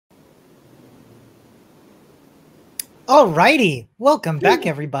Alrighty, welcome back,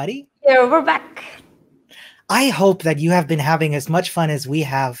 everybody. Yeah, we're back. I hope that you have been having as much fun as we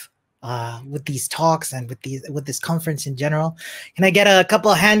have with these talks and with this conference in general. Can I get a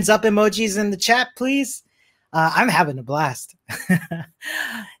couple of hands up emojis in the chat, please? I'm having a blast.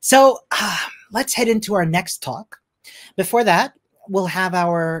 So let's head into our next talk. Before that, we'll have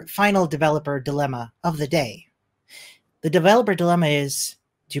our final developer dilemma of the day. The developer dilemma is,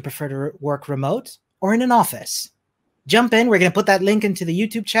 do you prefer to work remote or in an office? Jump in. We're going to put that link into the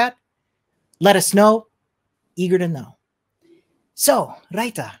YouTube chat. Let us know. Eager to know. So,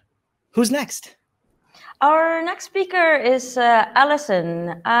 Raita, who's next? Our next speaker is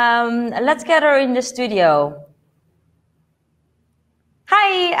Allison. Let's get her in the studio.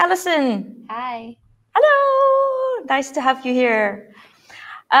 Hi, Allison. Hi. Hello. Nice to have you here.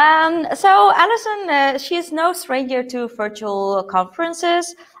 So Allison, she is no stranger to virtual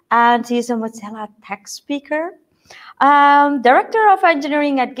conferences, and she's a Mozilla tech speaker. Director of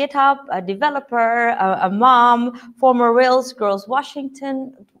engineering at GitHub, a developer, a mom, former Rails Girls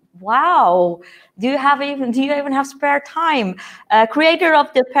Washington. Wow, do you even have spare time? Creator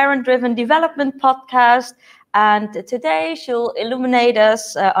of the Parent-Driven Development podcast, and today she'll illuminate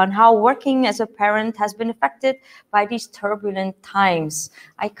us on how working as a parent has been affected by these turbulent times.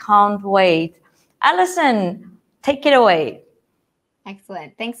 I can't wait. Allison, take it away.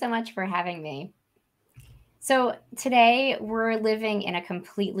 Excellent. Thanks so much for having me. So today we're living in a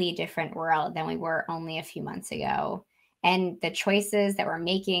completely different world than we were only a few months ago. And the choices that we're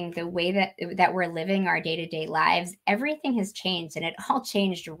making, the way that we're living our day-to-day lives, everything has changed, and it all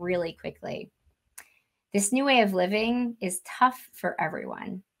changed really quickly. This new way of living is tough for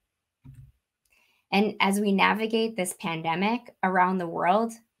everyone. And as we navigate this pandemic around the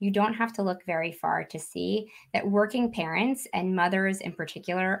world, you don't have to look very far to see that working parents and mothers in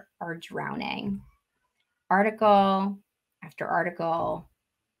particular are drowning. Article after article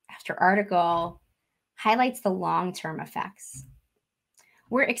after article highlights the long-term effects.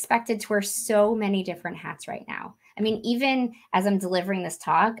 We're expected to wear so many different hats right now. I mean, even as I'm delivering this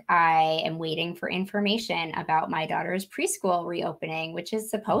talk, I am waiting for information about my daughter's preschool reopening, which is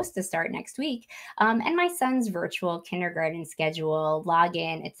supposed to start next week, and my son's virtual kindergarten schedule,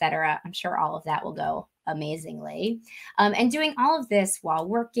 login, etc. I'm sure all of that will go amazingly. And doing all of this while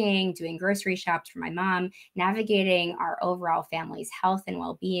working, doing grocery shops for my mom, navigating our overall family's health and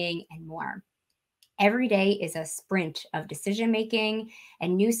well-being, and more. Every day is a sprint of decision-making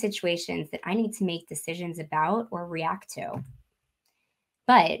and new situations that I need to make decisions about or react to.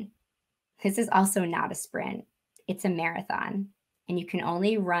 But this is also not a sprint. It's a marathon, and you can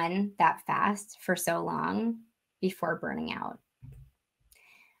only run that fast for so long before burning out.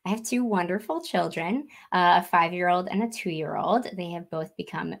 I have two wonderful children, a 5-year-old and a 2-year-old. They have both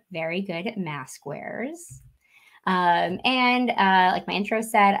become very good mask wearers. Like my intro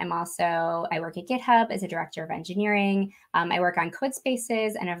said, I work at GitHub as a director of engineering. I work on code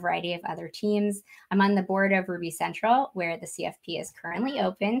spaces and a variety of other teams. I'm on the board of Ruby Central, where the CFP is currently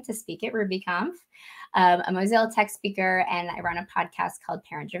open to speak at RubyConf. I'm a Mozilla tech speaker, and I run a podcast called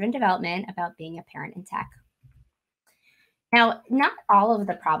Parent-Driven Development about being a parent in tech. Now, not all of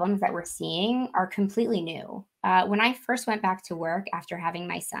the problems that we're seeing are completely new. When I first went back to work after having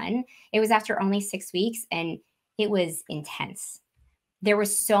my son, it was after only 6 weeks, and it was intense. There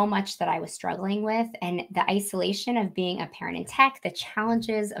was so much that I was struggling with, and the isolation of being a parent in tech, the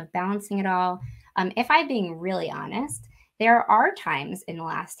challenges of balancing it all. If I'm being really honest, there are times in the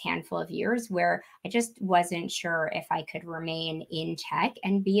last handful of years where I just wasn't sure if I could remain in tech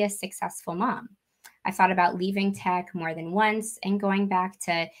and be a successful mom. I thought about leaving tech more than once and going back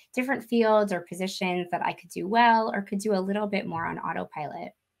to different fields or positions that I could do well or could do a little bit more on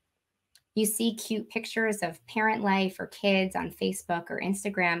autopilot. You see cute pictures of parent life or kids on Facebook or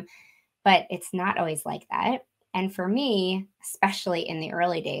Instagram, but it's not always like that. And for me, especially in the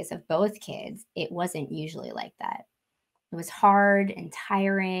early days of both kids, it wasn't usually like that. It was hard and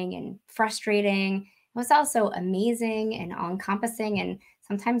tiring and frustrating. It was also amazing and all-encompassing and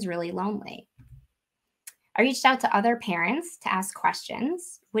sometimes really lonely. I reached out to other parents to ask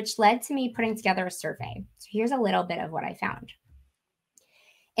questions, which led to me putting together a survey. So here's a little bit of what I found.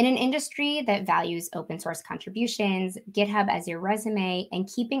 In an industry that values open source contributions, GitHub as your resume, and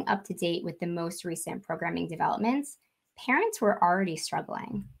keeping up to date with the most recent programming developments, parents were already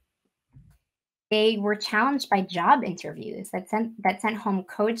struggling. They were challenged by job interviews that sent home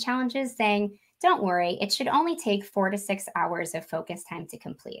code challenges saying, "Don't worry, it should only take 4 to 6 hours of focus time to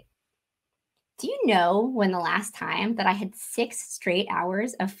complete." Do you know when the last time that I had 6 straight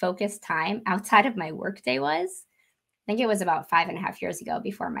hours of focused time outside of my workday was? I think it was about 5.5 years ago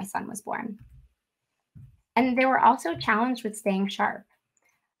before my son was born. And they were also challenged with staying sharp.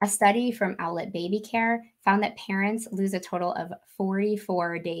 A study from Owlet Baby Care found that parents lose a total of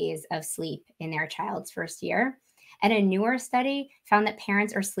 44 days of sleep in their child's first year. And a newer study found that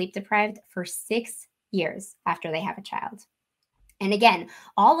parents are sleep deprived for 6 years after they have a child. And again,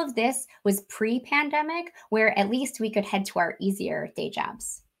 all of this was pre-pandemic, where at least we could head to our easier day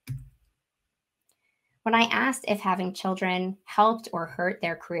jobs. When I asked if having children helped or hurt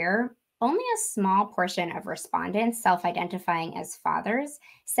their career, only a small portion of respondents self-identifying as fathers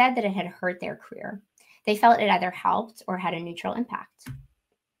said that it had hurt their career. They felt it either helped or had a neutral impact.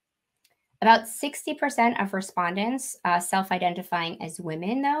 About 60% of respondents self-identifying as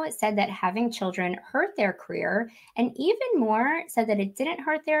women, though, said that having children hurt their career, and even more said that it didn't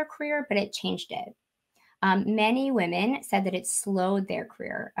hurt their career, but it changed it. Many women said that it slowed their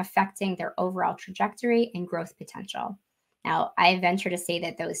career, affecting their overall trajectory and growth potential. Now, I venture to say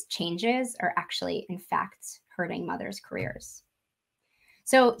that those changes are actually, in fact, hurting mothers' careers.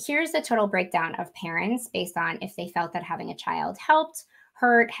 So here's the total breakdown of parents based on if they felt that having a child helped,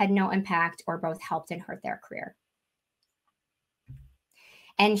 hurt, had no impact, or both helped and hurt their career.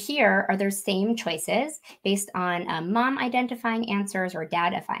 And here are their same choices based on mom identifying answers or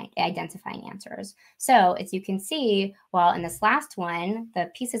dad identifying answers. So as you can see, well, in this last one,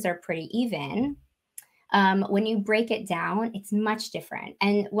 the pieces are pretty even. When you break it down, it's much different.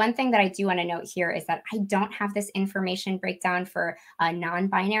 And one thing that I do want to note here is that I don't have this information breakdown for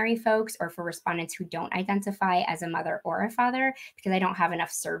non-binary folks or for respondents who don't identify as a mother or a father, because I don't have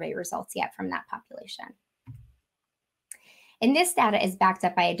enough survey results yet from that population. And this data is backed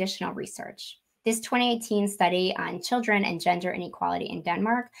up by additional research. This 2018 study on children and gender inequality in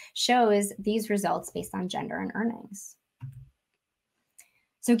Denmark shows these results based on gender and earnings.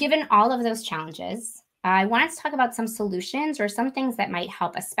 So given all of those challenges, I wanted to talk about some solutions or some things that might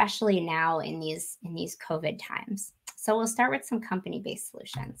help, especially now in these COVID times. So we'll start with some company-based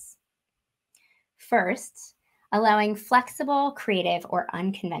solutions. First, allowing flexible, creative, or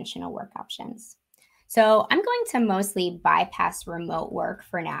unconventional work options. So I'm going to mostly bypass remote work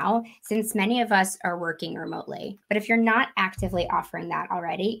for now, since many of us are working remotely. But if you're not actively offering that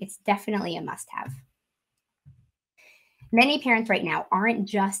already, it's definitely a must-have. Many parents right now aren't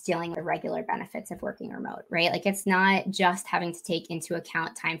just dealing with the regular benefits of working remote, right? Like it's not just having to take into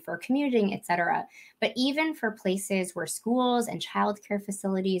account time for commuting, et cetera. But even for places where schools and childcare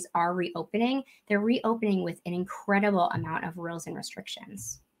facilities are reopening, they're reopening with an incredible amount of rules and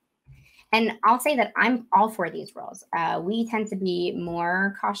restrictions. And I'll say that I'm all for these rules. We tend to be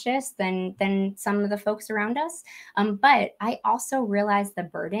more cautious than some of the folks around us. But I also realize the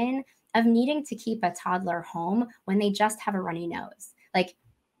burden of needing to keep a toddler home when they just have a runny nose. Like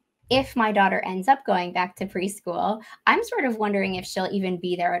if my daughter ends up going back to preschool, I'm sort of wondering if she'll even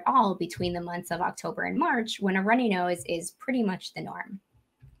be there at all between the months of October and March, when a runny nose is pretty much the norm.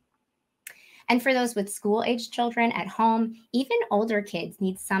 And for those with school-aged children at home, even older kids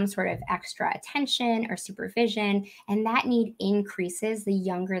need some sort of extra attention or supervision, and that need increases the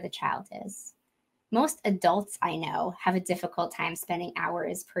younger the child is. Most adults I know have a difficult time spending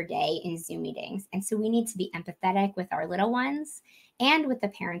hours per day in Zoom meetings, and so we need to be empathetic with our little ones and with the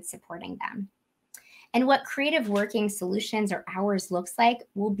parents supporting them. And what creative working solutions or hours looks like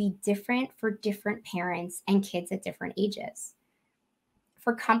will be different for different parents and kids at different ages.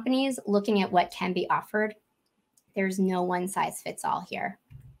 For companies looking at what can be offered, there's no one size fits all here.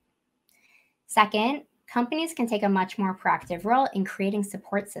 Second, companies can take a much more proactive role in creating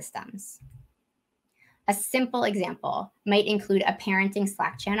support systems. A simple example might include a parenting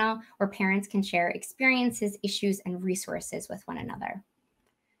Slack channel where parents can share experiences, issues, and resources with one another.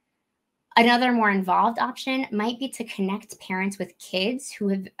 Another more involved option might be to connect parents with kids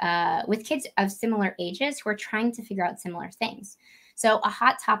of similar ages who are trying to figure out similar things. So a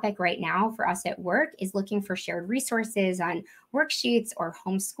hot topic right now for us at work is looking for shared resources on worksheets or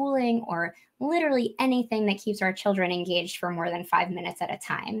homeschooling or literally anything that keeps our children engaged for more than 5 minutes at a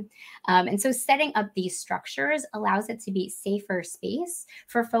time. And so setting up these structures allows it to be safer space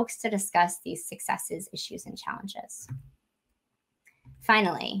for folks to discuss these successes, issues, and challenges.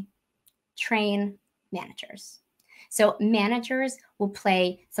 Finally, train managers. So managers will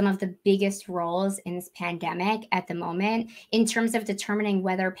play some of the biggest roles in this pandemic at the moment in terms of determining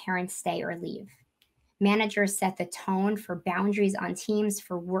whether parents stay or leave. Managers set the tone for boundaries on teams,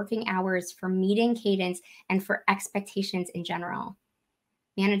 for working hours, for meeting cadence, and for expectations in general.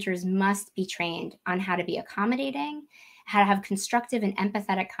 Managers must be trained on how to be accommodating, how to have constructive and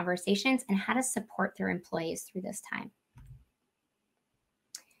empathetic conversations, and how to support their employees through this time.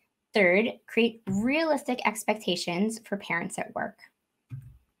 Third, create realistic expectations for parents at work.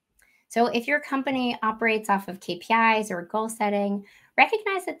 So if your company operates off of KPIs or goal setting,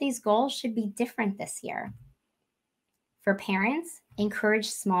 recognize that these goals should be different this year. For parents, encourage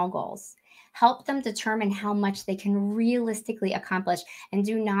small goals. Help them determine how much they can realistically accomplish, and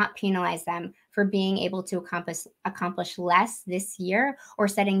do not penalize them for being able to accomplish less this year or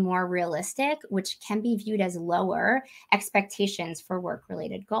setting more realistic, which can be viewed as lower, expectations for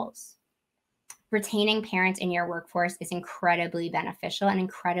work-related goals. Retaining parents in your workforce is incredibly beneficial and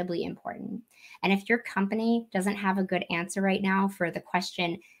incredibly important. And if your company doesn't have a good answer right now for the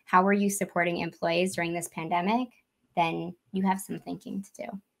question, how are you supporting employees during this pandemic, then you have some thinking to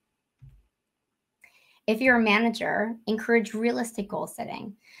do. If you're a manager, encourage realistic goal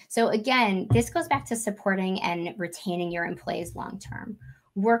setting. So again, this goes back to supporting and retaining your employees long-term.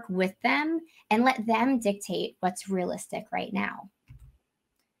 Work with them and let them dictate what's realistic right now.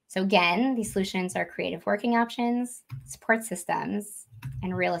 So again, these solutions are creative working options, support systems,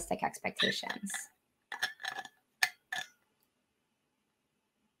 and realistic expectations.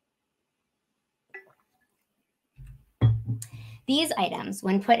 These items,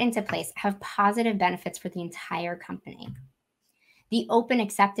 when put into place, have positive benefits for the entire company. The open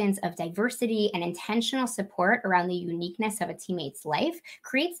acceptance of diversity and intentional support around the uniqueness of a teammate's life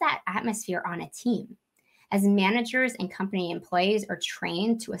creates that atmosphere on a team. As managers and company employees are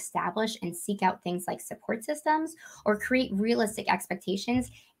trained to establish and seek out things like support systems or create realistic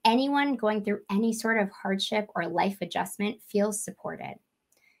expectations, anyone going through any sort of hardship or life adjustment feels supported.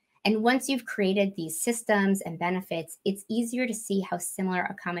 And once you've created these systems and benefits, it's easier to see how similar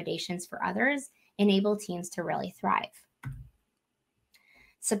accommodations for others enable teams to really thrive.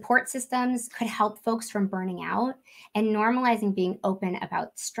 Support systems could help folks from burning out, and normalizing being open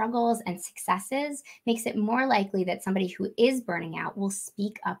about struggles and successes makes it more likely that somebody who is burning out will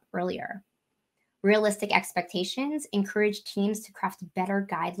speak up earlier. Realistic expectations encourage teams to craft better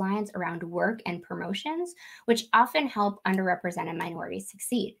guidelines around work and promotions, which often help underrepresented minorities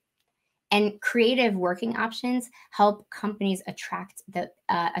succeed. And creative working options help companies attract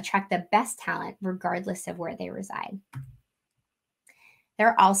the best talent regardless of where they reside. There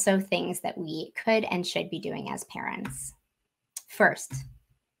are also things that we could and should be doing as parents. First,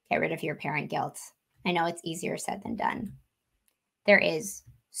 get rid of your parent guilt. I know it's easier said than done. There is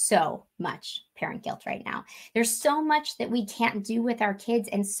so much parent guilt right now. There's so much that we can't do with our kids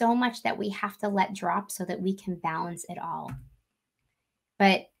and so much that we have to let drop so that we can balance it all.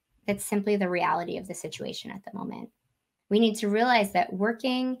 But that's simply the reality of the situation at the moment. We need to realize that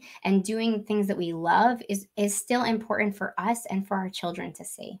working and doing things that we love is still important for us and for our children to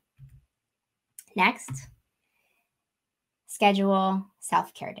see. Next, schedule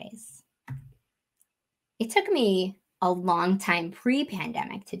self-care days. It took me a long time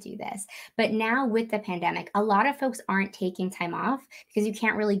pre-pandemic to do this, but now with the pandemic, a lot of folks aren't taking time off because you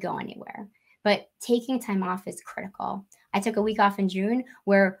can't really go anywhere. But taking time off is critical. I took a week off in June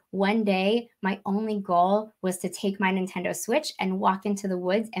where one day my only goal was to take my Nintendo Switch and walk into the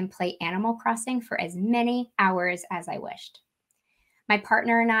woods and play Animal Crossing for as many hours as I wished. My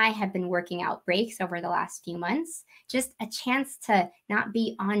partner and I have been working out breaks over the last few months, just a chance to not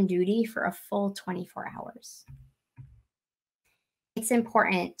be on duty for a full 24 hours. It's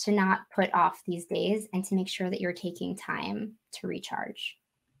important to not put off these days and to make sure that you're taking time to recharge.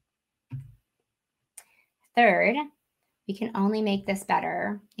 Third, we can only make this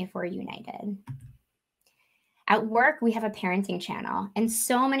better if we're united. At work, we have a parenting channel, and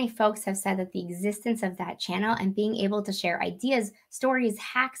so many folks have said that the existence of that channel and being able to share ideas, stories,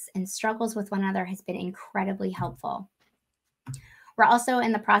 hacks, and struggles with one another has been incredibly helpful. We're also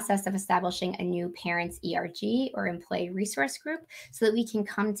in the process of establishing a new parents ERG, or employee resource group, so that we can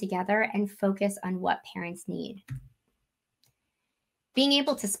come together and focus on what parents need. Being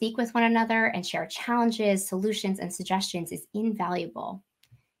able to speak with one another and share challenges, solutions, and suggestions is invaluable.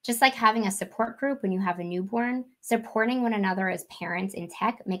 Just like having a support group when you have a newborn, supporting one another as parents in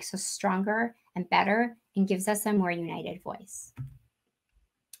tech makes us stronger and better and gives us a more united voice.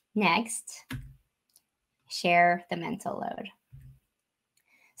 Next, share the mental load.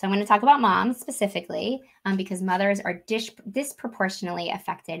 So I'm going to talk about moms specifically because mothers are disproportionately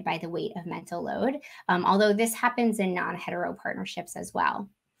affected by the weight of mental load, although this happens in non-hetero partnerships as well.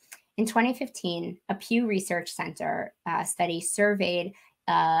 In 2015, a Pew Research Center study surveyed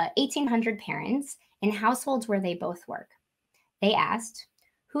 1,800 parents in households where they both work. They asked,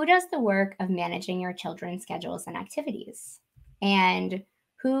 who does the work of managing your children's schedules and activities? And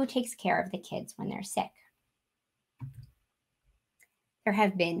who takes care of the kids when they're sick? There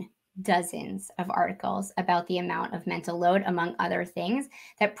have been dozens of articles about the amount of mental load, among other things,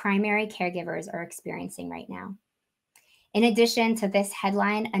 that primary caregivers are experiencing right now. In addition to this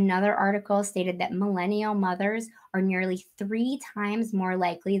headline, another article stated that millennial mothers are nearly 3 times more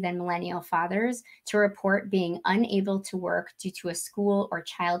likely than millennial fathers to report being unable to work due to a school or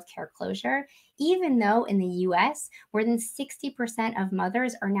childcare closure, even though in the US, more than 60% of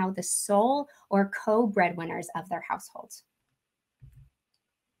mothers are now the sole or co-breadwinners of their households.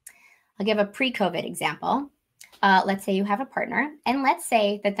 I'll give a pre-COVID example. Let's say you have a partner, and let's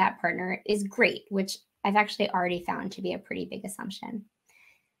say that that partner is great, which I've actually already found to be a pretty big assumption.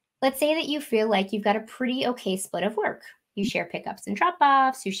 Let's say that you feel like you've got a pretty okay split of work. You share pickups and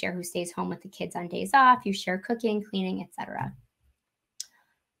drop-offs, you share who stays home with the kids on days off, you share cooking, cleaning, etc.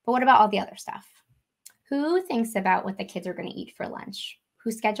 But what about all the other stuff? Who thinks about what the kids are going to eat for lunch?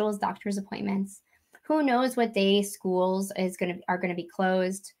 Who schedules doctor's appointments? Who knows what day schools are going to be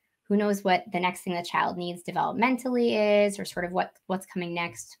closed? Who knows what the next thing the child needs developmentally is, or sort of what's coming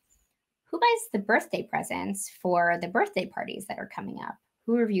next? Who buys the birthday presents for the birthday parties that are coming up?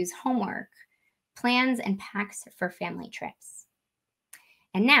 Who reviews homework, plans, and packs for family trips?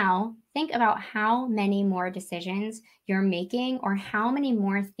 And now think about how many more decisions you're making, or how many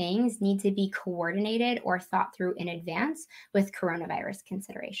more things need to be coordinated or thought through in advance with coronavirus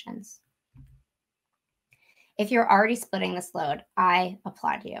considerations. If you're already splitting this load, I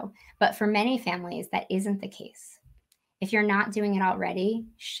applaud you. But for many families, that isn't the case. If you're not doing it already,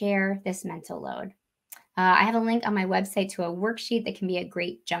 share this mental load. I have a link on my website to a worksheet that can be a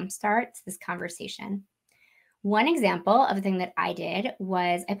great jumpstart to this conversation. One example of a thing that I did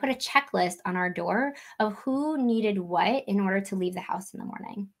was I put a checklist on our door of who needed what in order to leave the house in the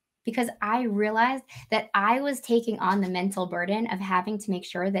morning, because I realized that I was taking on the mental burden of having to make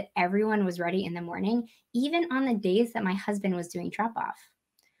sure that everyone was ready in the morning, even on the days that my husband was doing drop-off.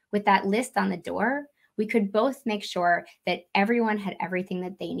 With that list on the door, we could both make sure that everyone had everything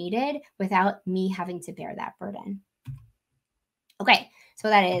that they needed without me having to bear that burden. Okay, so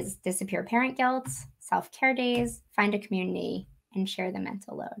that is disappear parent guilt, self-care days, find a community, and share the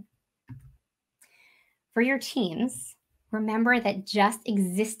mental load. For your teams, remember that just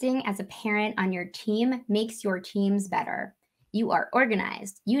existing as a parent on your team makes your teams better. You are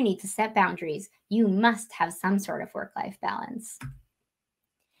organized. You need to set boundaries. You must have some sort of work-life balance.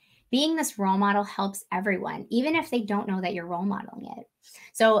 Being this role model helps everyone, even if they don't know that you're role modeling it.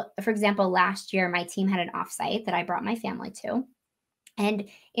 So, for example, last year, my team had an offsite that I brought my family to. And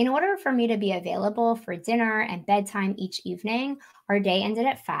in order for me to be available for dinner and bedtime each evening, our day ended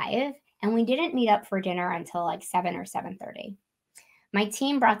at 5, and we didn't meet up for dinner until like 7 or 7:30. My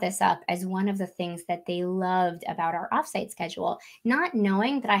team brought this up as one of the things that they loved about our offsite schedule, not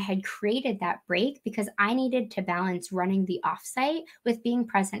knowing that I had created that break because I needed to balance running the offsite with being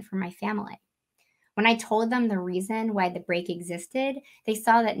present for my family. When I told them the reason why the break existed, they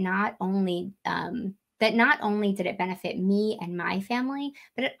saw that not only did it benefit me and my family,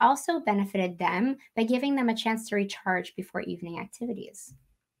 but it also benefited them by giving them a chance to recharge before evening activities.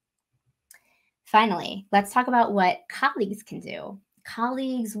 Finally, let's talk about what colleagues can do.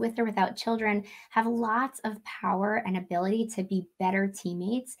 Colleagues with or without children have lots of power and ability to be better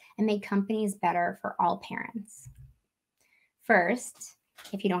teammates and make companies better for all parents. First,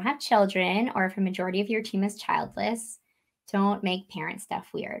 if you don't have children, or if a majority of your team is childless, don't make parent stuff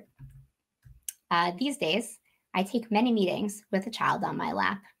weird. These days, I take many meetings with a child on my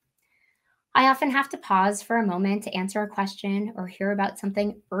lap. I often have to pause for a moment to answer a question or hear about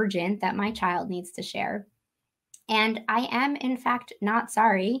something urgent that my child needs to share. And I am, in fact, not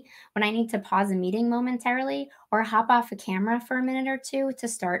sorry when I need to pause a meeting momentarily or hop off a camera for a minute or two to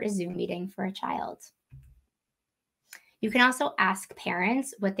start a Zoom meeting for a child. You can also ask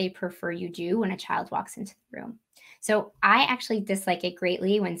parents what they prefer you do when a child walks into the room. So I actually dislike it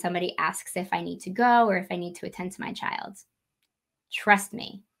greatly when somebody asks if I need to go or if I need to attend to my child. Trust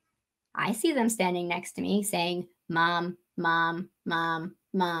me, I see them standing next to me saying, "Mom, mom, mom,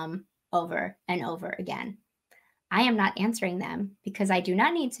 mom," over and over again. I am not answering them because I do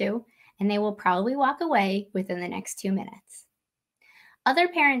not need to, and they will probably walk away within the next 2 minutes. Other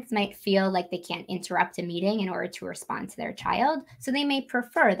parents might feel like they can't interrupt a meeting in order to respond to their child, so they may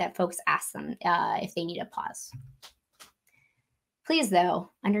prefer that folks ask them if they need a pause. Please,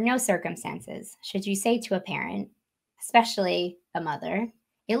 though, under no circumstances should you say to a parent, especially a mother,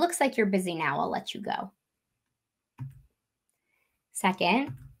 "It looks like you're busy now, I'll let you go."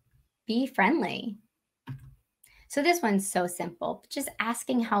 Second, be friendly. So this one's so simple, just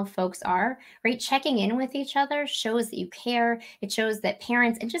asking how folks are, right? Checking in with each other shows that you care. It shows that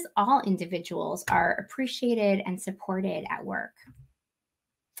parents and just all individuals are appreciated and supported at work.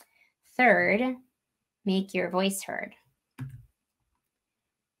 Third, make your voice heard.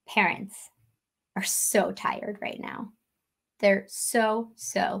 Parents are so tired right now. they're so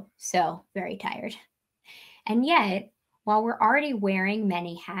very tired. And yet, while we're already wearing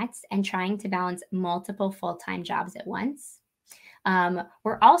many hats and trying to balance multiple full-time jobs at once,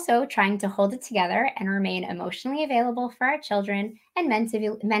 we're also trying to hold it together and remain emotionally available for our children and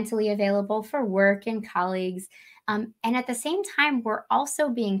mentally available for work and colleagues. And at the same time, we're also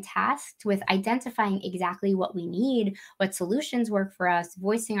being tasked with identifying exactly what we need, what solutions work for us,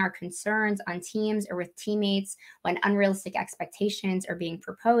 voicing our concerns on teams or with teammates when unrealistic expectations are being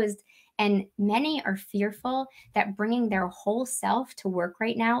proposed. And many are fearful that bringing their whole self to work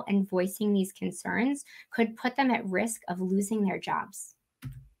right now and voicing these concerns could put them at risk of losing their jobs.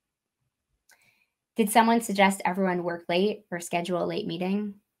 Did someone suggest everyone work late or schedule a late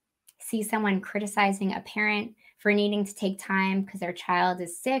meeting? See someone criticizing a parent for needing to take time because their child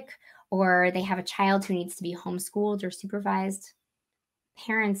is sick or they have a child who needs to be homeschooled or supervised?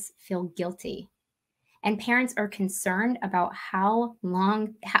 Parents feel guilty. And parents are concerned about how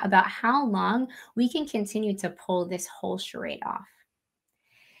long we can continue to pull this whole charade off.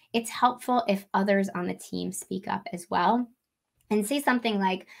 It's helpful if others on the team speak up as well and say something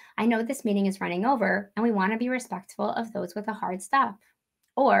like, I know this meeting is running over and we want to be respectful of those with a hard stop.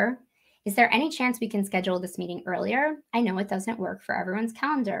 Or, is there any chance we can schedule this meeting earlier? I know it doesn't work for everyone's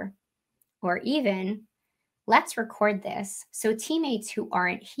calendar. Or even, let's record this so teammates who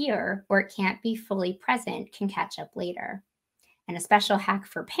aren't here or can't be fully present can catch up later. And a special hack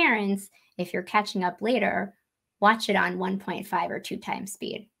for parents, if you're catching up later, watch it on 1.5 or 2 times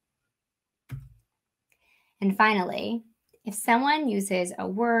speed. And finally, if someone uses a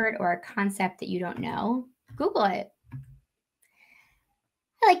word or a concept that you don't know, Google it.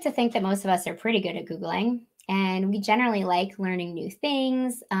 I like to think that most of us are pretty good at Googling, and we generally like learning new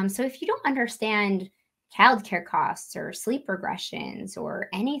things. So if you don't understand childcare costs or sleep regressions or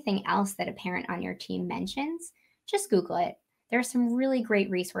anything else that a parent on your team mentions, just Google it. There are some really great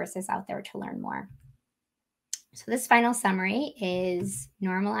resources out there to learn more. So this final summary is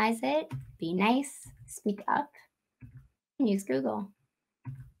normalize it, be nice, speak up, and use Google.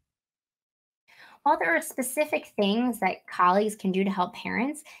 While there are specific things that colleagues can do to help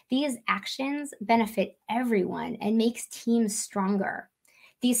parents, these actions benefit everyone and makes teams stronger.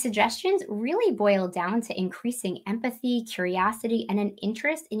 These suggestions really boil down to increasing empathy, curiosity, and an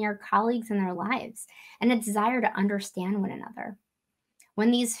interest in your colleagues and their lives, and a desire to understand one another.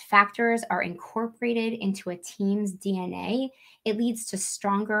 When these factors are incorporated into a team's DNA, it leads to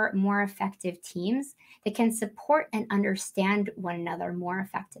stronger, more effective teams that can support and understand one another more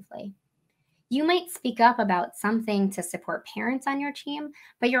effectively. You might speak up about something to support parents on your team,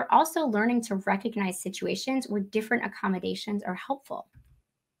 but you're also learning to recognize situations where different accommodations are helpful.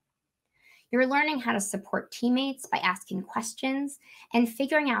 You're learning how to support teammates by asking questions and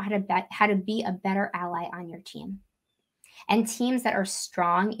figuring out how to be a better ally on your team. And teams that are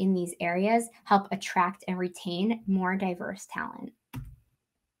strong in these areas help attract and retain more diverse talent.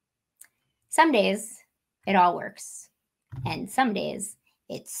 Some days, it all works. And some days,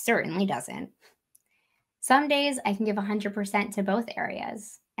 it certainly doesn't. Some days I can give 100% to both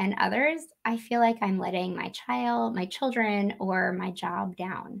areas, and others I feel like I'm letting my children, or my job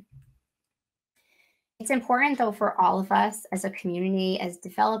down. It's important though for all of us as a community, as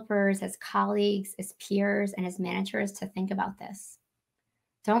developers, as colleagues, as peers, and as managers to think about this.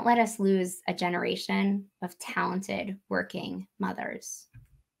 Don't let us lose a generation of talented working mothers.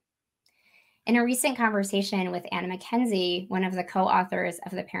 In a recent conversation with Anna McKenzie, one of the co-authors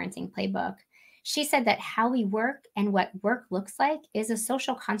of the Parenting Playbook, she said that how we work and what work looks like is a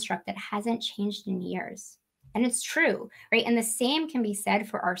social construct that hasn't changed in years. And it's true, right? And the same can be said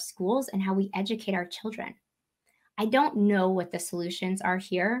for our schools and how we educate our children. I don't know what the solutions are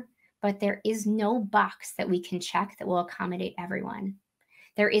here, but there is no box that we can check that will accommodate everyone.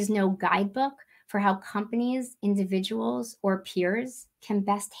 There is no guidebook for how companies, individuals, or peers can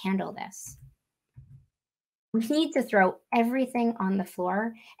best handle this. We need to throw everything on the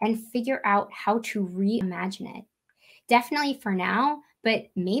floor and figure out how to reimagine it. Definitely for now, but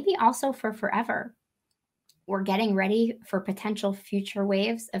maybe also for forever. We're getting ready for potential future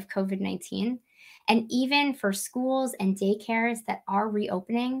waves of COVID-19. And even for schools and daycares that are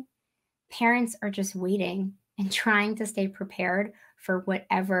reopening, parents are just waiting and trying to stay prepared for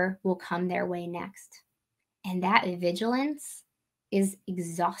whatever will come their way next. And that vigilance is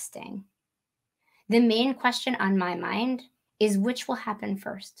exhausting. The main question on my mind is which will happen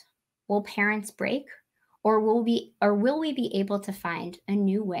first? Will parents break, or will we be able to find a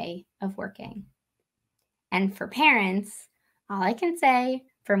new way of working? And for parents, all I can say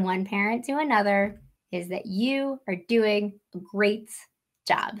from one parent to another is that you are doing a great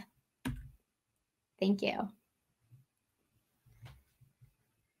job. Thank you.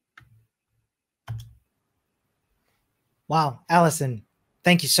 Wow, Allison,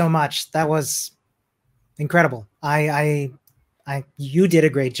 thank you so much. That was incredible. You did a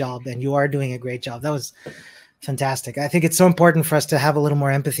great job, and you are doing a great job. That was fantastic. I think it's so important for us to have a little more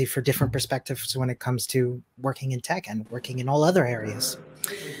empathy for different perspectives when it comes to working in tech and working in all other areas.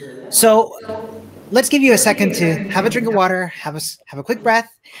 So let's give you a second to have a drink of water, have a quick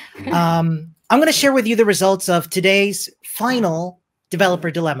breath. I'm going to share with you the results of today's final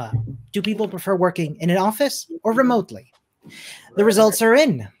developer dilemma. Do people prefer working in an office or remotely? The results are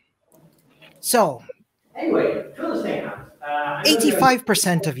in. So,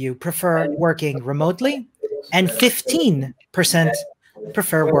 85% of you prefer working remotely, and 15%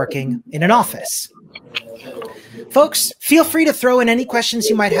 prefer working in an office. Folks, feel free to throw in any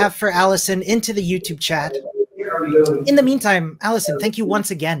questions you might have for Allison into the YouTube chat. In the meantime, Allison, thank you once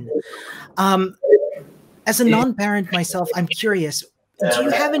again. As a non-parent myself, I'm curious, do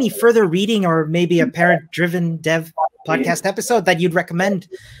you have any further reading or maybe a parent-driven dev podcast episode that you'd recommend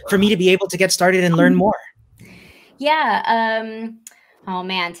for me to be able to get started and learn more? Yeah. Oh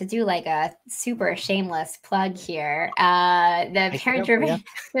man, to do like a super shameless plug here, the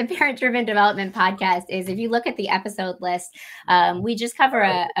parent-driven development podcast is, if you look at the episode list, we just cover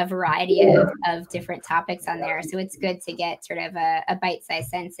a variety of different topics on there. So it's good to get sort of a bite-sized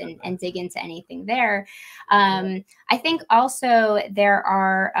sense and dig into anything there. I think also there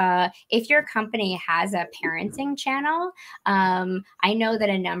are, if your company has a parenting channel, I know that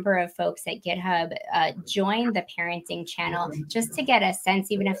a number of folks at GitHub join the parenting channel just to get a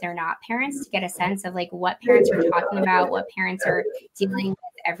sense, even if they're not parents, to get a sense of like what parents are talking about, what parents are dealing with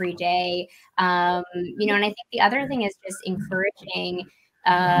every day. And I think the other thing is just encouraging.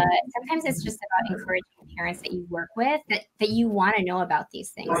 Sometimes it's just about encouraging parents that you work with that you want to know about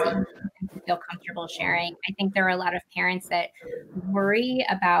these things, that you feel comfortable sharing. I think there are a lot of parents that worry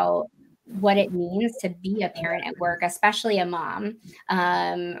about what it means to be a parent at work, especially a mom,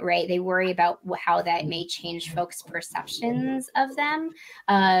 right? They worry about how that may change folks' perceptions of them.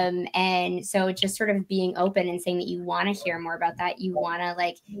 And so just sort of being open and saying that you want to hear more about that, you want to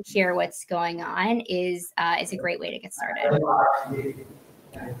like hear what's going on is a great way to get started.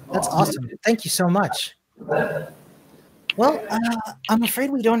 That's awesome. Thank you so much. Well, I'm afraid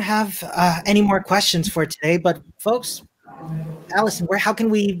we don't have any more questions for today, but folks, Allison, how can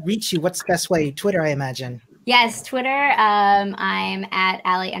we reach you? What's the best way? Twitter, I imagine. Yes, Twitter. I'm at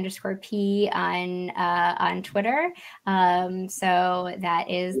Allie_P on Twitter. So that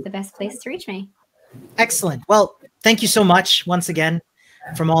is the best place to reach me. Excellent. Well, thank you so much once again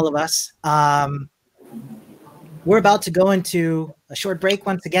from all of us. We're about to go into a short break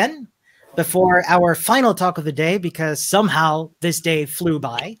once again before our final talk of the day, because somehow this day flew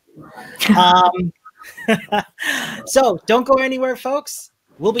by. So don't go anywhere, folks.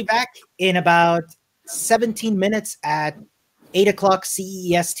 We'll be back in about 17 minutes at 8 o'clock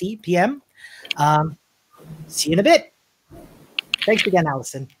CEST PM. See you in a bit. Thanks again,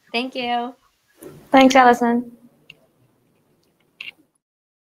 Allison. Thank you. Thanks, Allison.